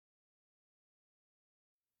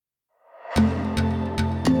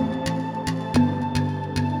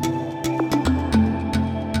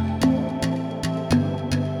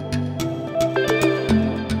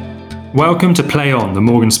Welcome to Play On, the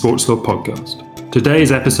Morgan Sports Law podcast.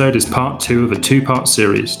 Today's episode is part 2 of a 2-part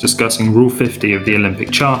series discussing Rule 50 of the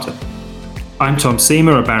Olympic Charter. I'm Tom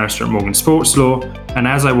Seamer, a barrister at Morgan Sports Law, and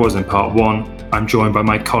as I was in part 1, I'm joined by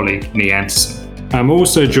my colleague, Nee Anderson. I'm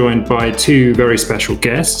also joined by 2 very special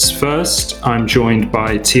guests. First, I'm joined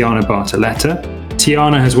by Tiana Bartoletta.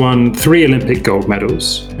 Tiana has won 3 Olympic gold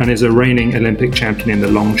medals and is a reigning Olympic champion in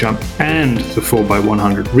the long jump and the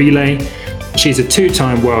 4x100 relay. She's a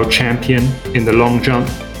 2-time world champion in the long jump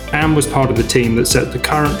and was part of the team that set the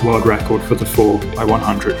current world record for the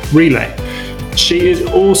 4x100 relay. She is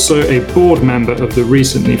also a board member of the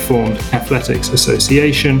recently formed Athletics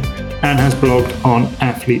Association and has blogged on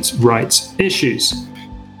athletes' rights issues.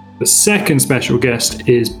 The second special guest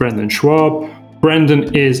is Brendan Schwab.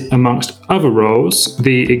 Brendan is, amongst other roles,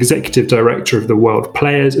 the Executive Director of the World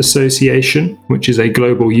Players Association, which is a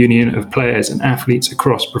global union of players and athletes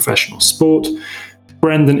across professional sport.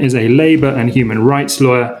 Brendan is a labour and human rights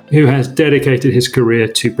lawyer who has dedicated his career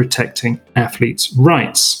to protecting athletes'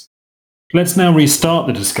 rights. Let's now restart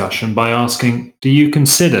the discussion by asking, do you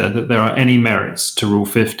consider that there are any merits to Rule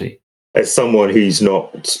 50? As someone who's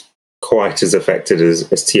not quite as affected as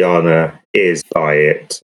Tiana is by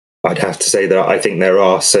it, I'd have to say that I think there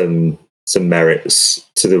are some merits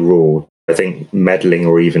to the rule. I think medaling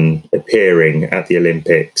or even appearing at the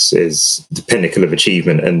Olympics is the pinnacle of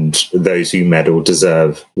achievement, and those who medal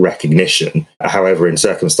deserve recognition. However, in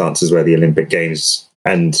circumstances where the Olympic Games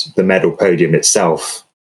and the medal podium itself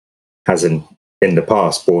hasn't in the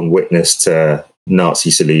past borne witness to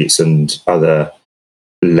Nazi salutes and other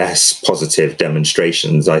less positive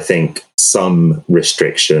demonstrations, I think some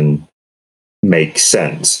restriction makes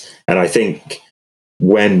sense. And I think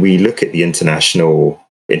when we look at the international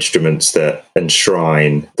instruments that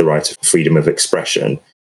enshrine the right of freedom of expression,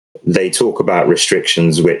 they talk about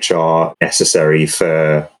restrictions which are necessary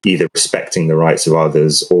for either respecting the rights of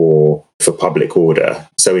others or for public order.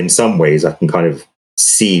 So in some ways, I can kind of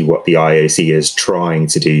see what the IOC is trying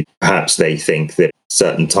to do. Perhaps they think that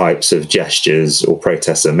certain types of gestures or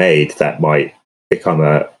protests are made that might become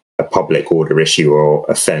a public order issue or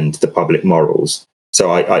offend the public morals.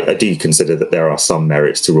 So I do consider that there are some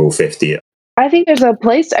merits to Rule 50. I think there's a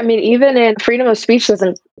place, even in freedom of speech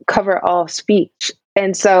doesn't cover all speech.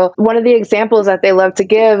 And so one of the examples that they love to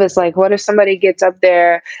give is like, what if somebody gets up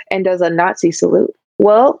there and does a Nazi salute?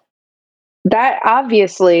 Well, that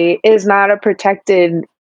obviously is not a protected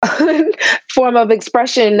form of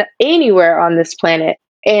expression anywhere on this planet.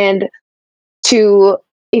 And to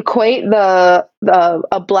equate a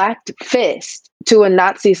black fist to a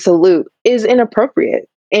Nazi salute is inappropriate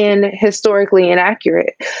and historically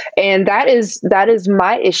inaccurate. And that is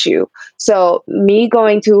my issue. So me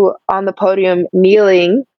going to on the podium,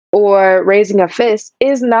 kneeling or raising a fist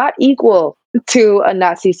is not equal to a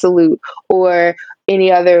Nazi salute or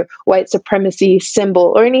any other white supremacy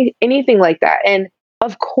symbol or anything like that. And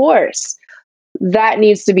of course, that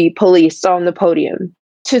needs to be policed on the podium.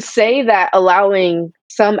 To say that allowing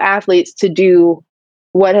some athletes to do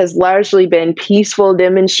what has largely been peaceful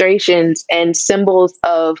demonstrations and symbols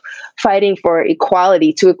of fighting for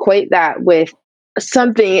equality, to equate that with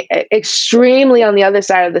something extremely on the other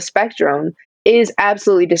side of the spectrum is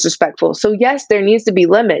absolutely disrespectful. So yes, there needs to be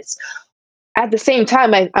limits. At the same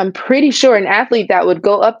time, I'm pretty sure an athlete that would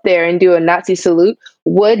go up there and do a Nazi salute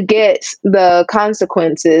would get the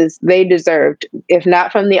consequences they deserved, if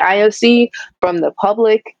not from the IOC, from the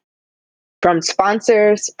public, from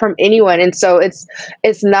sponsors, from anyone. And so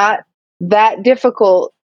it's not that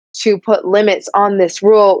difficult to put limits on this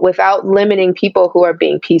rule without limiting people who are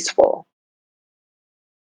being peaceful.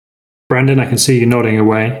 Brendan, I can see you nodding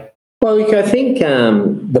away. Well, look, I think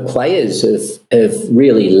the players have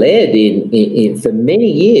really led in for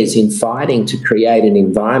many years in fighting to create an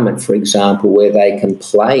environment, for example, where they can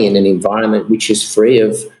play in an environment which is free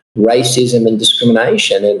of racism and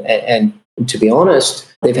discrimination. And to be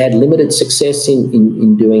honest, they've had limited success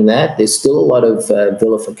in doing that. There's still a lot of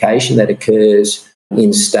vilification that occurs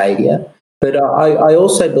in stadia. But I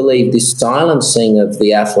also believe this silencing of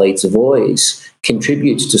the athlete's voice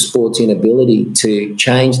contributes to sport's inability to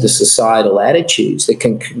change the societal attitudes that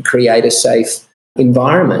can create a safe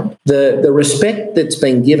environment. The respect that's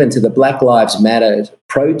been given to the Black Lives Matter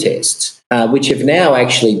protests, which have now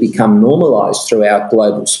actually become normalised throughout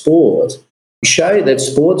global sport, show that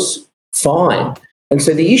sport's fine. And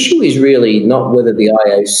so the issue is really not whether the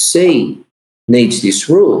IOC needs this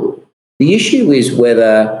rule. The issue is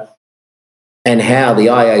whether and how the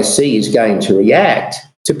IOC is going to react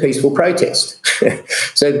to peaceful protest.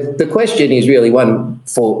 So the question is really one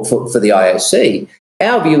for the IOC.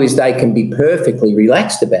 Our view is they can be perfectly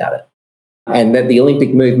relaxed about it. and that the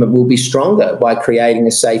Olympic movement will be stronger by creating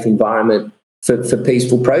a safe environment for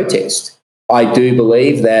peaceful protest. I do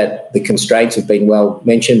believe that the constraints have been well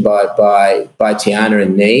mentioned by Tiana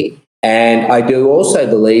and Nee. And I do also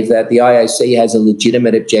believe that the IOC has a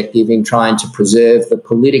legitimate objective in trying to preserve the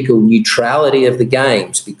political neutrality of the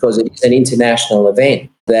Games, because it's an international event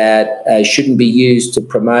that shouldn't be used to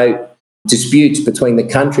promote disputes between the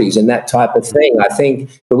countries and that type of thing. I think,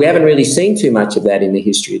 but we haven't really seen too much of that in the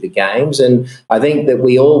history of the Games. And I think that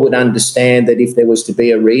we all would understand that if there was to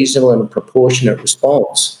be a reasonable and a proportionate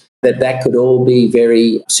response, that could all be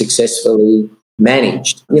very successfully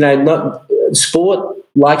managed. Sport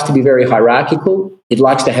likes to be very hierarchical. It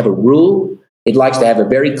likes to have a rule. It likes to have a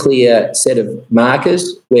very clear set of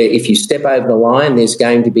markers where if you step over the line, there's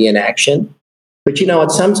going to be an action. But you know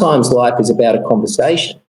what? Sometimes life is about a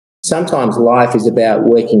conversation. Sometimes life is about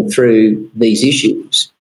working through these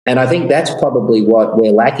issues. And I think that's probably what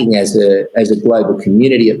we're lacking as a global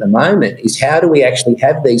community at the moment, is how do we actually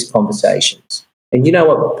have these conversations? And you know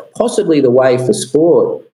what? Possibly the way for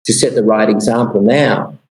sport to set the right example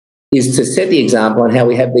now is to set the example on how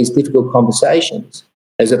we have these difficult conversations,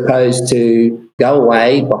 as opposed to go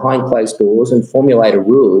away behind closed doors and formulate a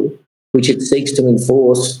rule which it seeks to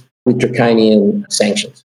enforce with draconian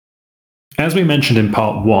sanctions. As we mentioned in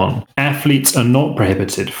part 1, athletes are not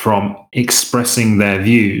prohibited from expressing their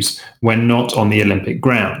views when not on the Olympic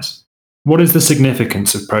grounds. What is the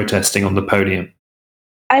significance of protesting on the podium?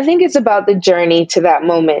 I think it's about the journey to that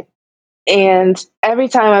moment. And every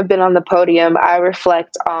time I've been on the podium, I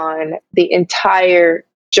reflect on the entire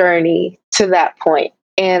journey to that point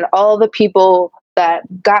and all the people that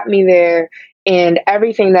got me there and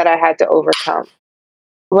everything that I had to overcome.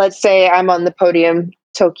 Let's say I'm on the podium,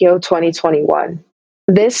 Tokyo 2021.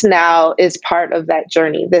 This now is part of that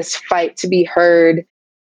journey, this fight to be heard,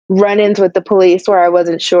 run-ins with the police where I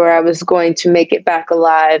wasn't sure I was going to make it back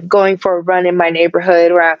alive, going for a run in my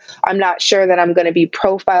neighborhood where I'm not sure that I'm going to be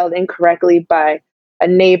profiled incorrectly by a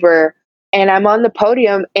neighbor. And I'm on the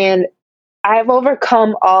podium and I've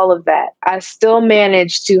overcome all of that. I still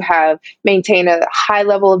managed to maintain a high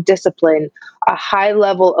level of discipline, a high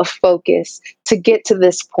level of focus to get to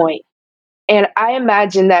this point. And I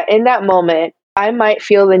imagine that in that moment, I might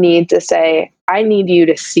feel the need to say, I need you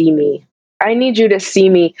to see me. I need you to see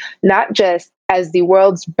me not just as the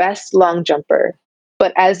world's best long jumper,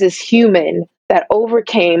 but as this human that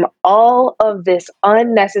overcame all of this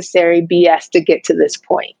unnecessary BS to get to this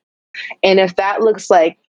point. And if that looks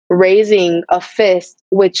like raising a fist,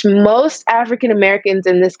 which most African Americans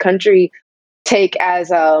in this country take as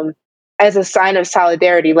a sign of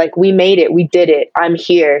solidarity, like we made it, we did it, I'm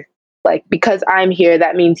here. Like, because I'm here,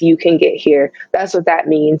 that means you can get here. That's what that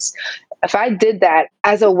means. If I did that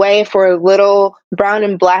as a way for little brown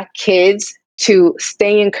and black kids to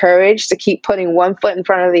stay encouraged, to keep putting one foot in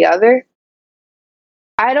front of the other,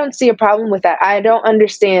 I don't see a problem with that. I don't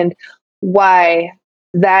understand why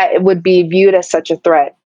that would be viewed as such a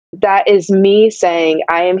threat. That is me saying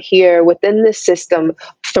I am here within this system,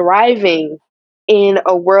 thriving in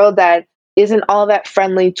a world that isn't all that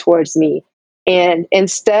friendly towards me. And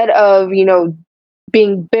instead of,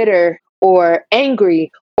 being bitter or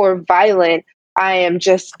angry or violent, I am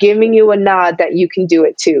just giving you a nod that you can do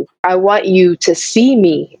it too. I want you to see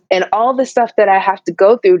me and all the stuff that I have to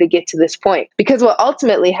go through to get to this point. Because what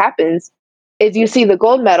ultimately happens is you see the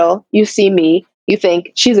gold medal, you see me, you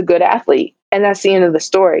think she's a good athlete, and that's the end of the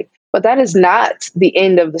story. But that is not the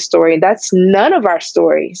end of the story. That's none of our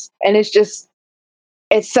stories. And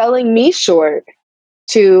it's selling me short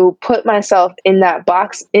to put myself in that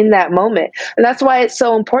box in that moment. And that's why it's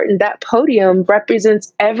so important. That podium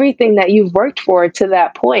represents everything that you've worked for to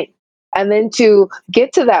that point. And then to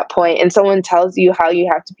get to that point and someone tells you how you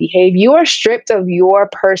have to behave, you are stripped of your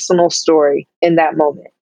personal story in that moment.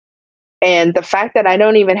 And the fact that I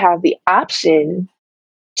don't even have the option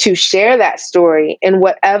to share that story in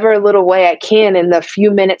whatever little way I can in the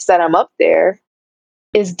few minutes that I'm up there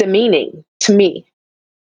is demeaning to me.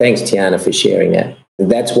 Thanks, Tiana, for sharing that.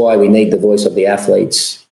 That's why we need the voice of the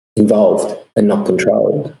athletes involved and not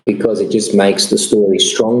controlled, because it just makes the story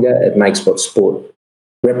stronger. It makes what sport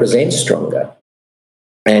represents stronger.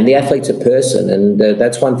 And the athlete's a person, and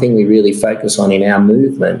that's one thing we really focus on in our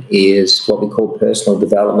movement is what we call personal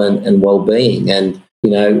development and well-being. And,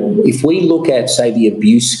 if we look at, say, the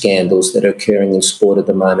abuse scandals that are occurring in sport at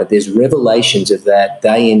the moment, there's revelations of that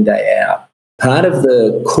day in, day out. Part of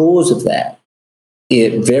the cause of that,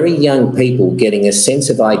 very young people getting a sense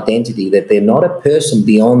of identity that they're not a person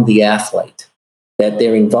beyond the athlete, that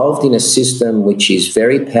they're involved in a system which is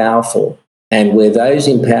very powerful and where those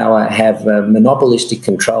in power have monopolistic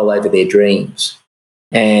control over their dreams.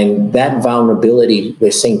 And that vulnerability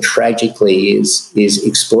we're seeing tragically is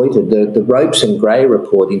exploited. The Ropes and Gray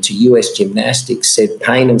report into US gymnastics said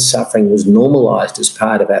pain and suffering was normalised as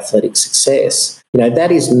part of athletic success.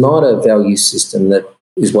 That is not a value system that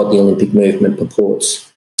is what the Olympic movement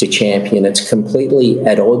purports to champion. It's completely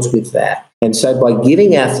at odds with that. And so by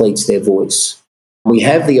giving athletes their voice, we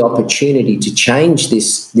have the opportunity to change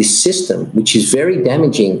this system, which is very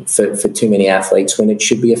damaging for too many athletes when it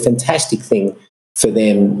should be a fantastic thing for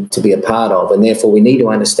them to be a part of. And therefore, we need to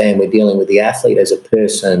understand we're dealing with the athlete as a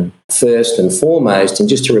person first and foremost. And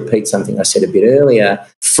just to repeat something I said a bit earlier,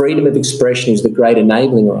 freedom of expression is the great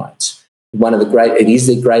enabling rights. It is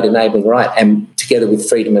the great enabling right, and together with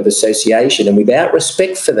freedom of association. And without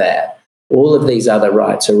respect for that, all of these other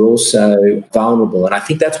rights are also vulnerable. And I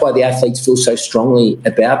think that's why the athletes feel so strongly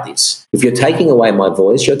about this. If you're taking away my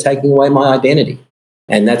voice, you're taking away my identity.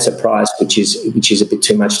 And that's a price which is a bit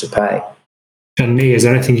too much to pay. And Nia, is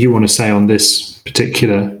there anything you want to say on this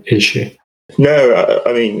particular issue? No,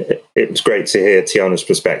 I mean, it was great to hear Tiana's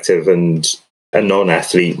perspective, and a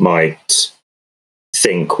non-athlete might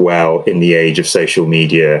think, well, in the age of social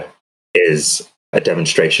media, is a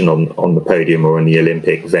demonstration on the podium or in the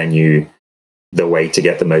Olympic venue the way to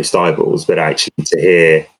get the most eyeballs. But actually to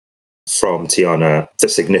hear from Tiana the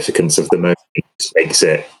significance of the moment makes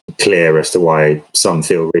it clear as to why some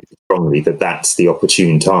feel really strongly that that's the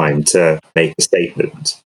opportune time to make a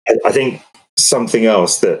statement. I think something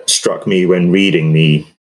else that struck me when reading the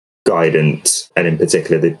guidance, and in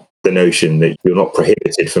particular the notion that you're not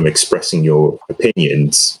prohibited from expressing your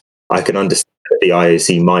opinions, I can understand that the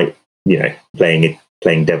IOC might,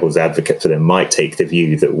 playing devil's advocate for them, might take the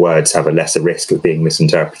view that words have a lesser risk of being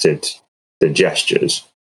misinterpreted than gestures.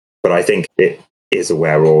 But I think it is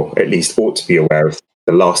aware, or at least ought to be aware, of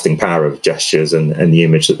the lasting power of gestures and the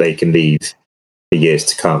image that they can leave for years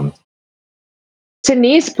to come. To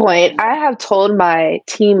Nia's point, I have told my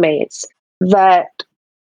teammates that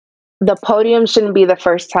the podium shouldn't be the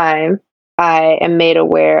first time I am made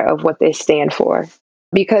aware of what they stand for,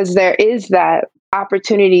 because there is that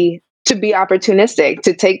opportunity to be opportunistic,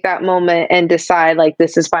 to take that moment and decide, like,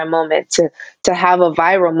 this is my moment to have a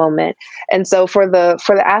viral moment. And so for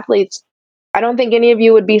the athletes, I don't think any of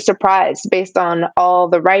you would be surprised based on all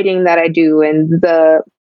the writing that I do and the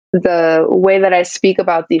way that I speak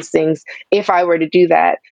about these things. If I were to do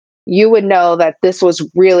that, you would know that this was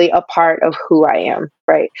really a part of who I am,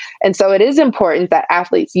 right? And so it is important that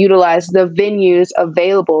athletes utilize the venues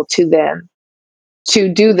available to them to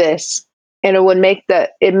do this, and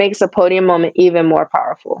it makes a podium moment even more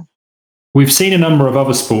powerful. We've seen a number of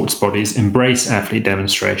other sports bodies embrace athlete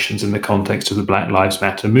demonstrations in the context of the Black Lives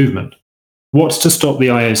Matter movement. What's to stop the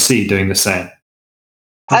IOC doing the same?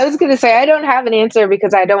 I was going to say, I don't have an answer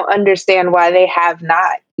because I don't understand why they have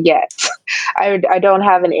not yet. I don't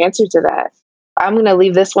have an answer to that. I'm going to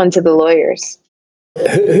leave this one to the lawyers. Who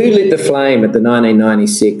lit the flame at the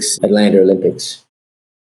 1996 Atlanta Olympics?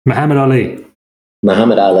 Muhammad Ali.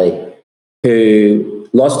 Muhammad Ali, who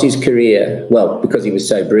lost his career, well, because he was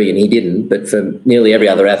so brilliant, he didn't, but for nearly every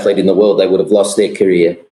other athlete in the world, they would have lost their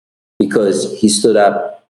career because he stood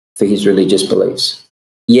up for his religious beliefs.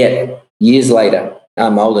 Yet, years later,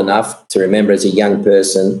 I'm old enough to remember as a young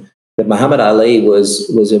person that Muhammad Ali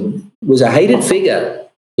was a hated figure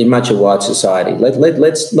in much of white society.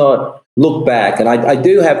 Let's not look back, and I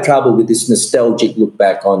do have trouble with this nostalgic look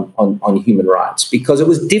back on human rights because it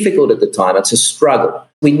was difficult at the time. It's a struggle.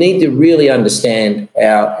 We need to really understand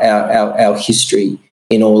our history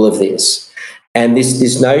in all of this, and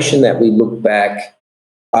this notion that we look back.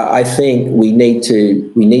 I think we need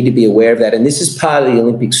to be aware of that, and this is part of the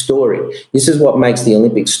Olympic story. This is what makes the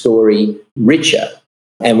Olympic story richer,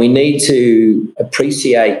 and we need to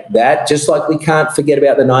appreciate that. Just like we can't forget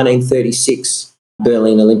about the 1936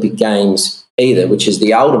 Berlin Olympic Games either, which is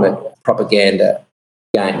the ultimate propaganda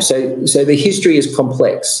game. So the history is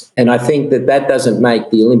complex, and I think that doesn't make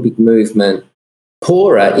the Olympic movement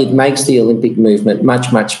poorer. It makes the Olympic movement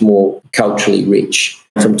much, much more culturally rich.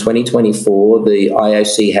 From 2024, the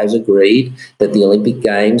IOC has agreed that the Olympic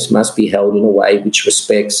Games must be held in a way which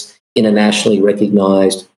respects internationally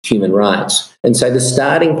recognised human rights. And so the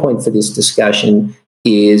starting point for this discussion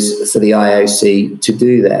is for the IOC to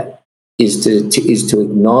do that, is to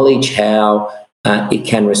acknowledge how it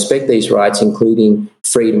can respect these rights, including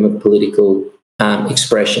freedom of political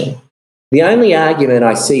expression. The only argument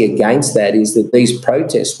I see against that is that these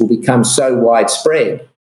protests will become so widespread.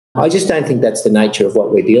 I just don't think that's the nature of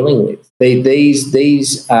what we're dealing with.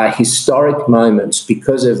 These are historic moments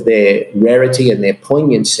because of their rarity and their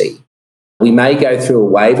poignancy. We may go through a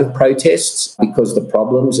wave of protests because the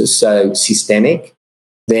problems are so systemic,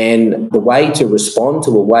 then the way to respond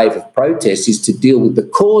to a wave of protest is to deal with the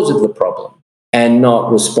cause of the problem and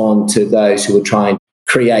not respond to those who are trying to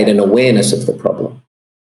create an awareness of the problem.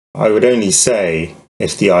 I would only say,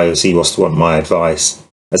 if the IOC was to want my advice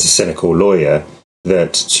as a cynical lawyer,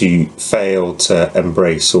 that to fail to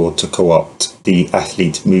embrace or to co-opt the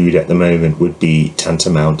athlete mood at the moment would be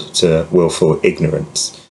tantamount to willful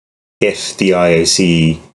ignorance. If the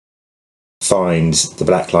IOC finds the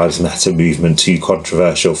Black Lives Matter movement too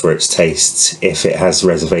controversial for its tastes, if it has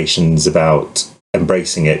reservations about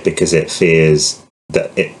embracing it because it fears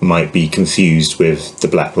that it might be confused with the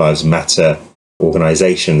Black Lives Matter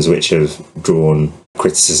organisations which have drawn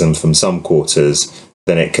criticism from some quarters,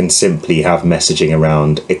 then it can simply have messaging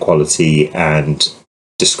around equality and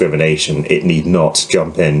discrimination. It need not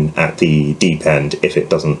jump in at the deep end if it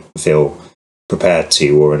doesn't feel prepared to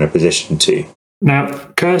or in a position to. Now,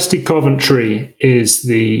 Kirsty Coventry is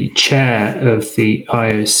the chair of the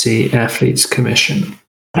IOC Athletes Commission,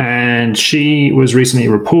 and she was recently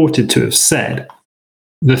reported to have said,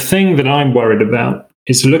 "The thing that I'm worried about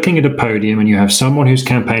is looking at a podium and you have someone who's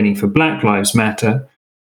campaigning for Black Lives Matter,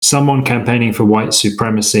 someone campaigning for white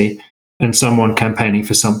supremacy, and someone campaigning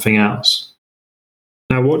for something else."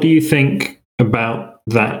 Now, what do you think about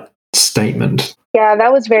that statement? Yeah,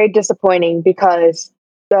 that was very disappointing because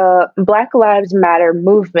the Black Lives Matter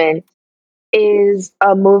movement is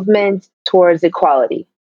a movement towards equality.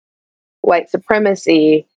 White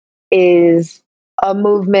supremacy is a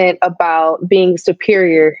movement about being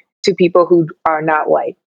superior to people who are not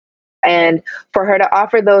white. And for her to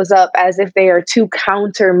offer those up as if they are two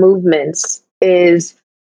counter movements is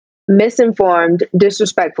misinformed,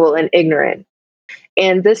 disrespectful, and ignorant.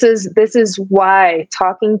 And this is why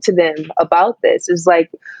talking to them about this is like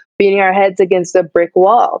beating our heads against a brick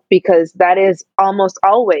wall, because that is almost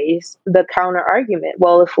always the counter argument.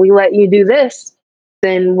 Well, if we let you do this,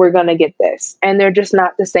 then we're going to get this. And they're just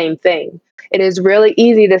not the same thing. It is really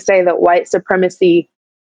easy to say that white supremacy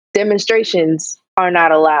demonstrations are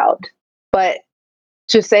not allowed. But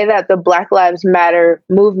to say that the Black Lives Matter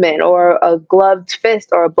movement or a gloved fist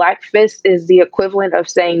or a black fist is the equivalent of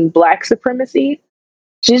saying black supremacy,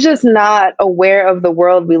 she's just not aware of the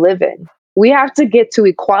world we live in. We have to get to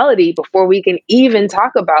equality before we can even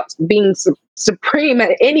talk about being supreme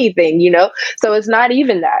at anything, you know? So it's not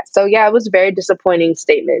even that. So yeah, it was a very disappointing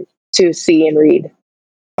statement to see and read.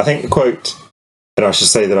 I think the quote, and I should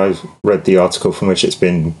say that I've read the article from which it's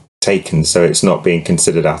been taken, so it's not being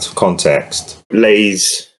considered out of context,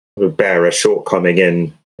 lays bare a shortcoming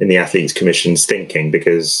in the Athletes Commission's thinking,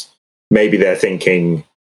 because maybe they're thinking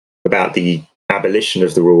about the abolition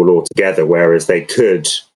of the rule altogether, whereas they could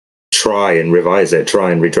try and revise it,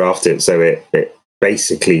 try and redraft it so it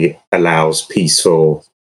basically allows peaceful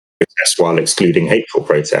protest while excluding hateful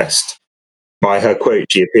protest. By her quote,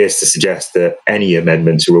 she appears to suggest that any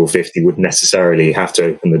amendment to Rule 50 would necessarily have to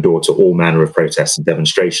open the door to all manner of protests and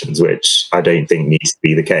demonstrations, which I don't think needs to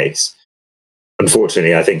be the case.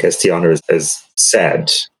 Unfortunately, I think, as Tiana has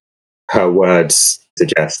said, her words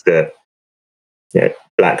suggest that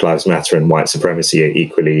Black Lives Matter and white supremacy are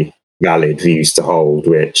equally valid views to hold,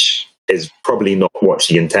 which is probably not what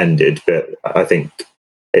she intended, but I think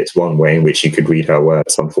it's one way in which you could read her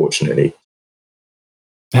words, unfortunately.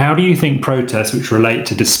 How do you think protests which relate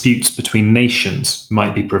to disputes between nations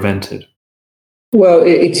might be prevented? Well,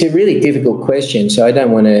 it's a really difficult question, so I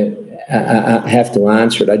don't want to have to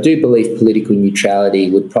answer it. I do believe political neutrality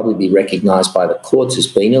would probably be recognised by the courts as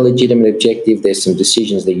being a legitimate objective. There's some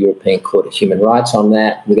decisions of the European Court of Human Rights on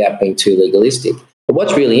that without being too legalistic. But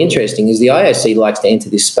what's really interesting is the IOC likes to enter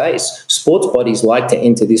this space. Sports bodies like to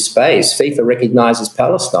enter this space. FIFA recognises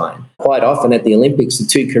Palestine. Quite often at the Olympics, the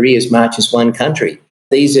two Koreas march as one country.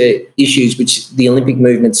 These are issues which the Olympic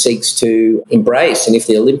movement seeks to embrace. And if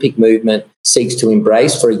the Olympic movement seeks to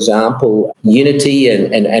embrace, for example, unity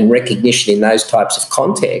and recognition in those types of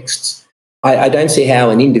contexts, I don't see how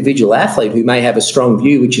an individual athlete who may have a strong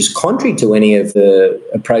view which is contrary to any of the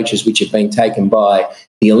approaches which have been taken by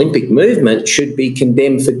the Olympic movement should be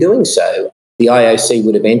condemned for doing so. The IOC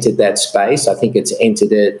would have entered that space. I think it's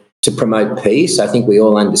entered it to promote peace. I think we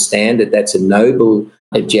all understand that that's a noble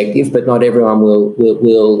objective, but not everyone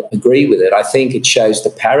will agree with it. I think it shows the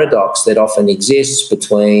paradox that often exists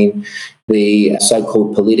between the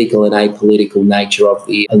so-called political and apolitical nature of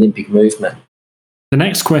the Olympic movement. The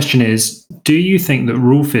next question is, do you think that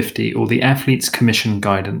Rule 50 or the Athletes Commission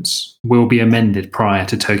guidance will be amended prior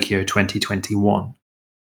to Tokyo 2021?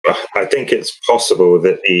 I think it's possible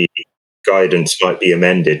that the guidance might be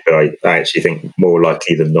amended, but I actually think more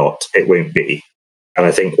likely than not it won't be. And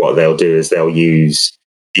I think what they'll do is they'll use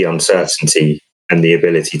the uncertainty and the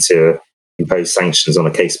ability to impose sanctions on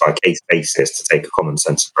a case-by-case basis to take a common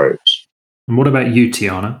sense approach. And what about you,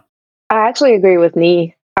 Tiana? I actually agree with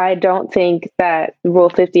Nee. I don't think that Rule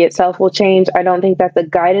 50 itself will change. I don't think that the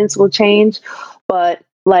guidance will change. But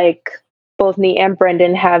like both Nee and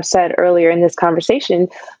Brendan have said earlier in this conversation,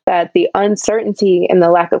 that the uncertainty and the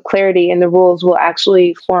lack of clarity in the rules will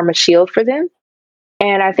actually form a shield for them.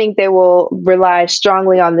 And I think they will rely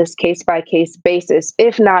strongly on this case by case basis,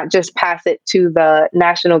 if not just pass it to the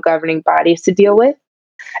national governing bodies to deal with.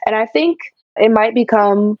 And I think it might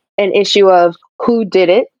become an issue of who did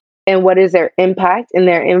it and what is their impact and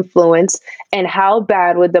their influence, and how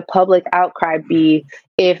bad would the public outcry be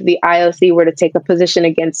if the IOC were to take a position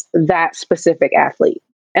against that specific athlete.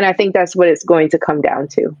 And I think that's what it's going to come down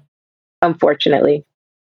to, unfortunately.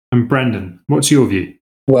 And Brendan, what's your view?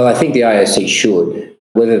 Well, I think the IOC should.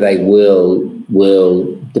 Whether they will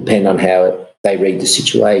depend on how they read the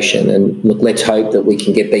situation. And look, let's hope that we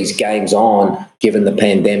can get these games on, given the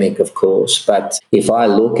pandemic, of course. But if I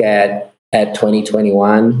look at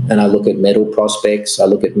 2021 and I look at medal prospects, I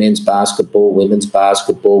look at men's basketball,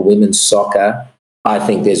 women's soccer, I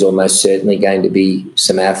think there's almost certainly going to be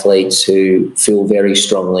some athletes who feel very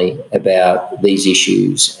strongly about these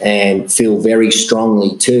issues and feel very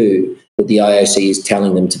strongly too that the IOC is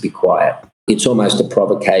telling them to be quiet. It's almost a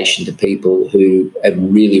provocation to people who are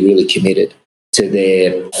really, really committed to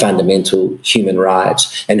their fundamental human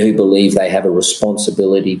rights and who believe they have a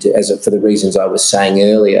responsibility to, for the reasons I was saying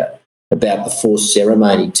earlier about the forced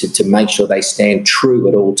ceremony, to make sure they stand true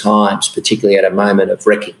at all times, particularly at a moment of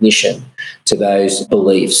recognition to those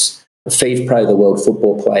beliefs. FIFPro, the World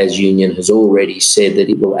Football Players Union, has already said that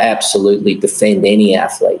it will absolutely defend any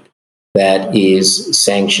athlete that is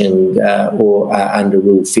sanctioned or under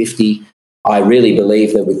Rule 50. I really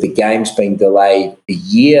believe that with the games being delayed a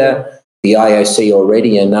year, the IOC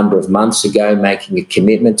already a number of months ago making a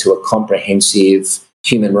commitment to a comprehensive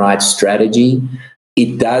human rights strategy,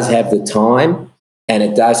 it does have the time and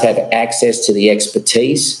it does have access to the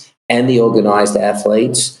expertise and the organised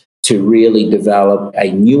athletes to really develop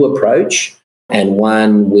a new approach and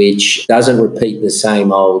one which doesn't repeat the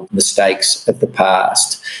same old mistakes of the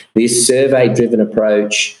past. This survey-driven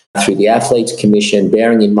approach through the Athletes Commission,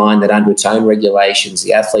 bearing in mind that under its own regulations,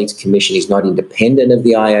 the Athletes Commission is not independent of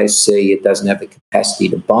the IOC, it doesn't have the capacity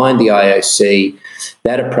to bind the IOC,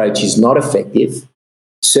 that approach is not effective.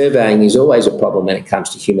 Surveying is always a problem when it comes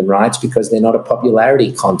to human rights because they're not a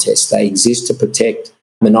popularity contest. They exist to protect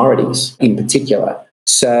minorities in particular.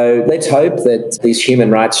 So let's hope that this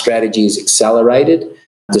human rights strategy is accelerated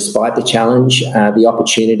despite the challenge, the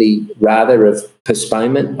opportunity rather of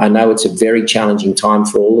postponement. I know it's a very challenging time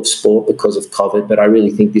for all of sport because of COVID, but I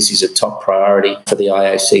really think this is a top priority for the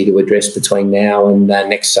IOC to address between now and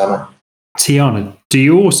next summer. Tiana, do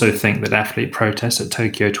you also think that athlete protests at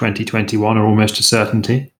Tokyo 2021 are almost a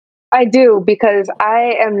certainty? I do, because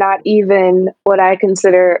I am not even what I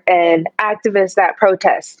consider an activist that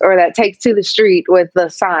protests or that takes to the street with the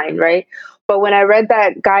sign, right? But when I read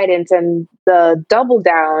that guidance and the double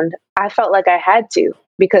down, I felt like I had to,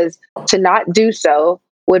 because to not do so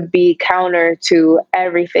would be counter to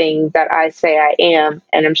everything that I say I am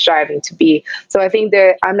and am striving to be. So I think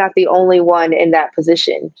that I'm not the only one in that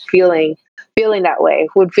position feeling that way.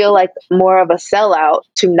 Would feel like more of a sellout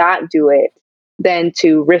to not do it than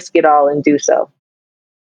to risk it all and do so.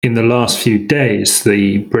 In the last few days,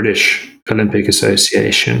 the British Olympic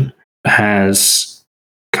Association has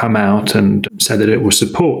come out and said that it will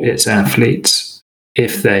support its athletes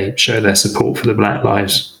if they show their support for the Black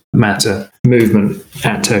Lives Matter movement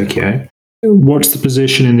at Tokyo. What's the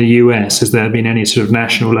position in the US? Has there been any sort of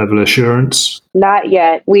national level assurance? Not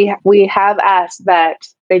yet. We have asked that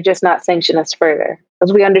they just not sanction us further,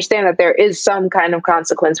 because we understand that there is some kind of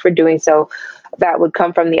consequence for doing so that would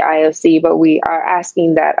come from the IOC, but we are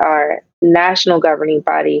asking that our national governing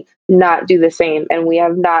body not do the same, and we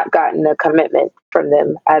have not gotten a commitment from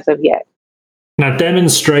them as of yet. Now,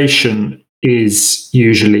 demonstration is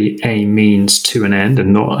usually a means to an end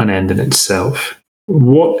and not an end in itself.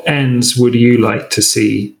 What ends would you like to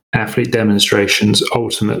see athlete demonstrations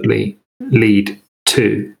ultimately lead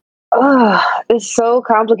to? It's so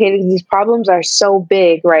complicated. These problems are so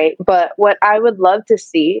big, right? But what I would love to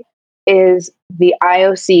see is the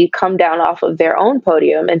IOC come down off of their own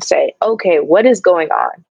podium and say, okay, what is going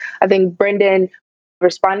on? I think Brendan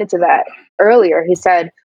responded to that earlier. He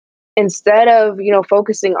said, instead of,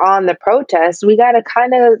 focusing on the protests, we got to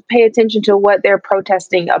kind of pay attention to what they're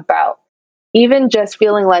protesting about. Even just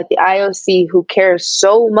feeling like the IOC, who cares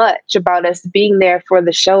so much about us being there for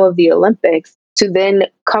the show of the Olympics, to then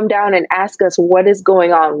come down and ask us what is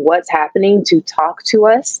going on, what's happening, to talk to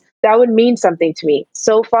us, that would mean something to me.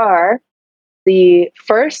 So far, the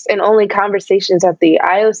first and only conversations that the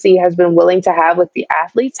IOC has been willing to have with the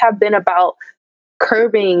athletes have been about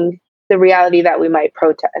curbing the reality that we might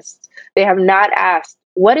protest. They have not asked,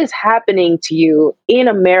 what is happening to you in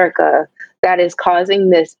America that is causing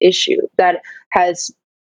this issue that has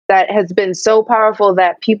been so powerful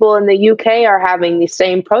that people in the UK are having the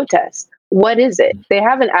same protests? What is it? They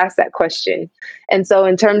haven't asked that question. And so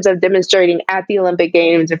in terms of demonstrating at the Olympic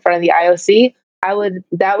Games in front of the IOC,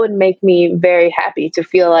 that would make me very happy to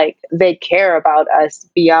feel like they care about us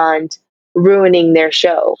beyond ruining their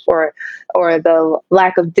show or the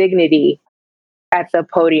lack of dignity at the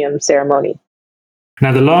podium ceremony.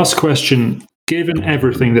 Now, the last question, given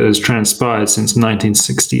everything that has transpired since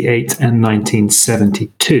 1968 and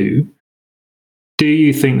 1972, do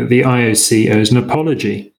you think that the IOC owes an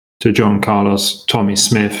apology to John Carlos, Tommy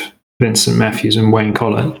Smith, Vincent Matthews, and Wayne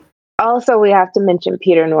Collett? Also, we have to mention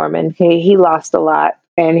Peter Norman. He lost a lot,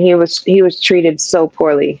 and he was treated so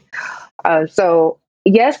poorly. So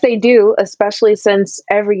yes, they do, especially since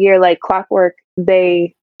every year, like clockwork,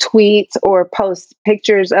 they tweet or post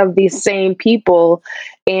pictures of these same people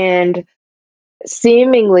and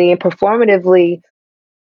seemingly and performatively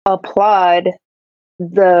applaud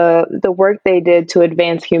the work they did to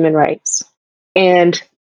advance human rights. And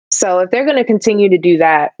so if they're going to continue to do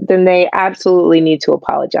that, then they absolutely need to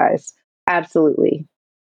apologize. Absolutely.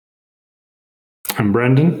 And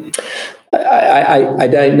Brendan? I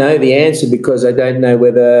don't know the answer because I don't know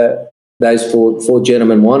whether those four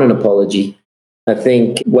gentlemen want an apology. I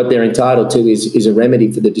think what they're entitled to is a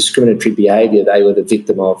remedy for the discriminatory behaviour they were the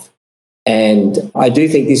victim of. And I do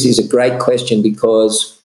think this is a great question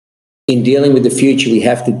because in dealing with the future, we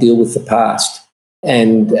have to deal with the past.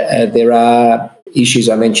 And there are issues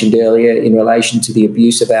I mentioned earlier in relation to the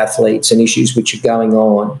abuse of athletes and issues which are going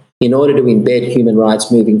on. In order to embed human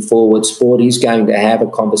rights moving forward, sport is going to have a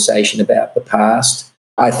conversation about the past.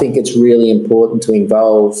 I think it's really important to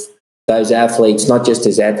involve those athletes, not just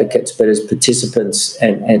as advocates, but as participants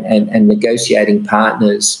and negotiating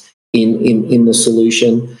partners in the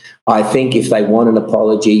solution. I think if they want an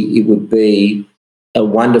apology, it would be a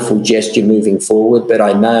wonderful gesture moving forward. But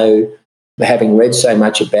I know, having read so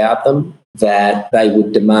much about them, that they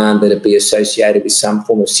would demand that it be associated with some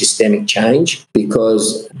form of systemic change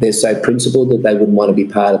because they're so principled that they wouldn't want to be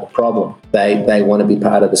part of the problem. They want to be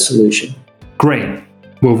part of the solution. Great.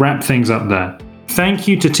 We'll wrap things up there. Thank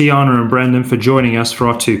you to Tiana and Brendan for joining us for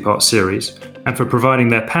our two-part series and for providing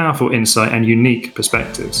their powerful insight and unique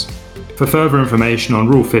perspectives. For further information on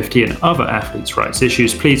Rule 50 and other athletes' rights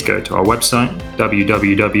issues, please go to our website,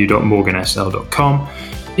 www.morgansl.com.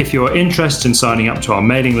 If you are interested in signing up to our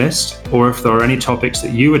mailing list, or if there are any topics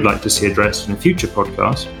that you would like to see addressed in a future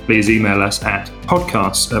podcast, please email us at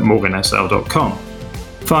podcasts@morgansl.com.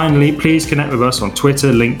 Finally, please connect with us on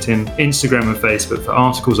Twitter, LinkedIn, Instagram and Facebook for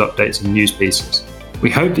articles, updates and news pieces. We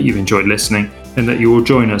hope that you've enjoyed listening and that you will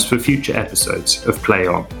join us for future episodes of Play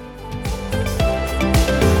On.